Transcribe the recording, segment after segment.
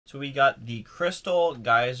So we got the Crystal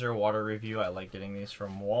Geyser water review. I like getting these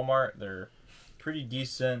from Walmart. They're pretty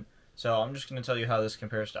decent. So I'm just going to tell you how this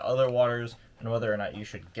compares to other waters and whether or not you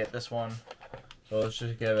should get this one. So let's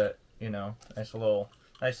just give it, you know, nice little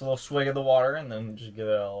swig of the water, and then just give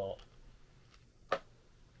it a little.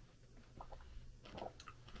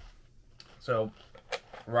 So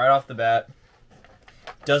right off the bat,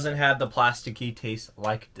 doesn't have the plasticky taste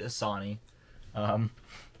like Dasani.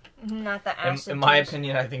 Not the acid in my taste.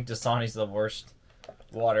 opinion, I think Dasani's the worst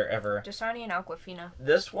water ever. Dasani and Aquafina.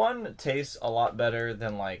 This one tastes a lot better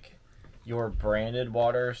than like your branded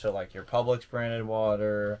water, so like your Publix branded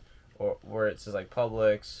water, or where it says like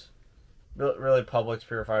Publix, really Publix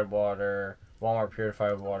purified water, Walmart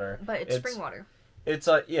purified water. But it's spring water. It's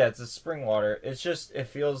yeah, it's a spring water. It's just, it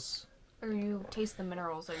feels. Or you taste the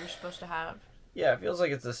minerals that you're supposed to have. Yeah, it feels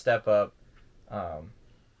like it's a step up.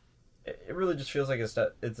 It really just feels like it's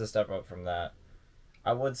a step up from that.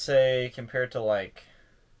 I would say compared to like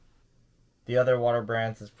the other water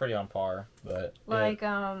brands, it's pretty on par. But like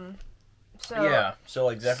so yeah, so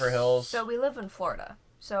like Zephyr Hills. So we live in Florida,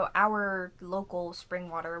 so our local spring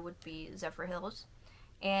water would be Zephyr Hills,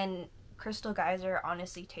 and Crystal Geyser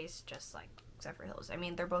honestly tastes just like Zephyr Hills. I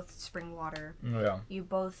mean, they're both spring water. Yeah. You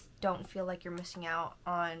both don't feel like you're missing out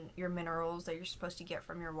on your minerals that you're supposed to get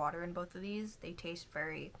from your water in both of these. They taste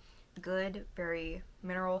very good, very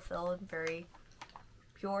mineral filled, very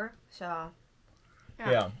pure. So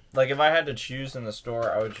yeah, like if I had to choose in the store,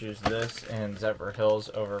 I would choose this and Zephyr Hills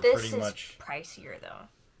over this is pricier though.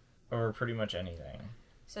 Over pretty much anything.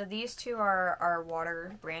 So these two are our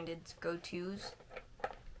water branded go-tos.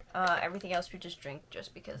 Everything else we just drink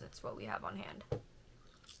just because it's what we have on hand.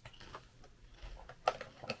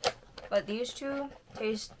 But these two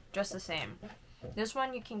taste just the same. This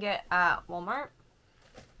one you can get at Walmart.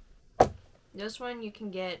 This one you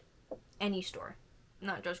can get any store,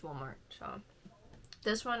 not just Walmart. So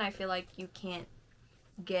this one I feel like you can't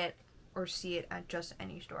get or see it at just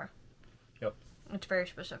any store. Yep. It's very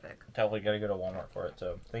specific. Definitely gotta go to Walmart for it.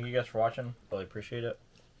 So thank you guys for watching. Really appreciate it.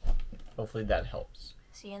 Hopefully that helps.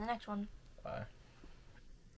 See you in the next one. Bye.